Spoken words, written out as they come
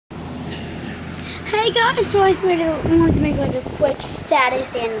Hey guys, so I wanted to make like a quick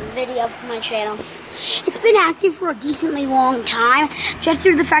status and video for my channel. It's been active for a decently long time, just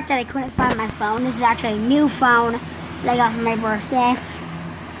due to the fact that I couldn't find my phone. This is actually a new phone that I got for my birthday. I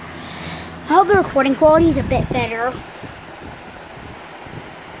hope the recording quality is a bit better.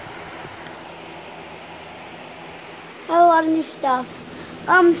 I have a lot of new stuff.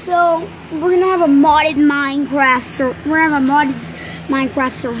 So we're gonna have a modded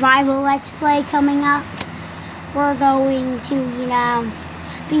Minecraft survival let's play coming up. We're going to,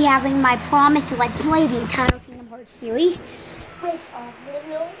 be having my promise to let's play the entire Kingdom Hearts series with a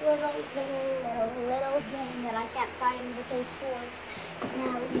little game that I can't find the case for.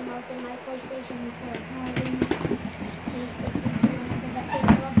 Now, it's in my PlayStation, so it's not in the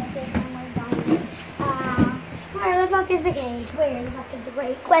where the fuck is the case? Where the fuck is the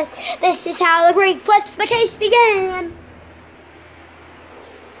great quest? This is how the great quest for the case began.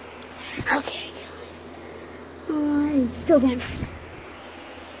 Okay, still down.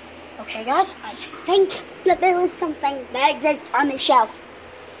 Okay, guys, I think that there is something that exists on the shelf.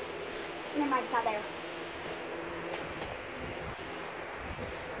 Never mind, it's not there.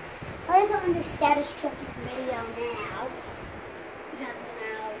 I just want to status check this video now. Because,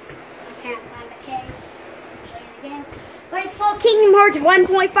 I can't find the case. I'll show you the game. But it's called Kingdom Hearts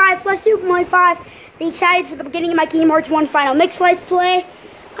 1.5 plus 2.5. They decided for the beginning of my Kingdom Hearts 1 Final Mix Let's Play.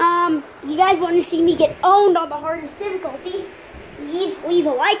 You guys want to see me get owned on the hardest difficulty, leave a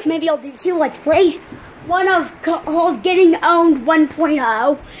like. Maybe I'll do 2 Let's Plays. One called Getting Owned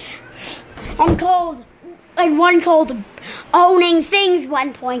 1.0 and one called Owning Things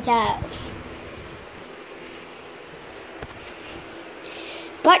 1.0.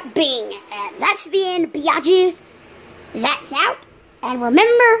 But bing, and that's the end, biatches. That's out. And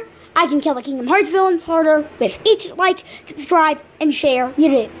remember, I can kill the Kingdom Hearts villains harder with each like, subscribe, and share you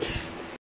do.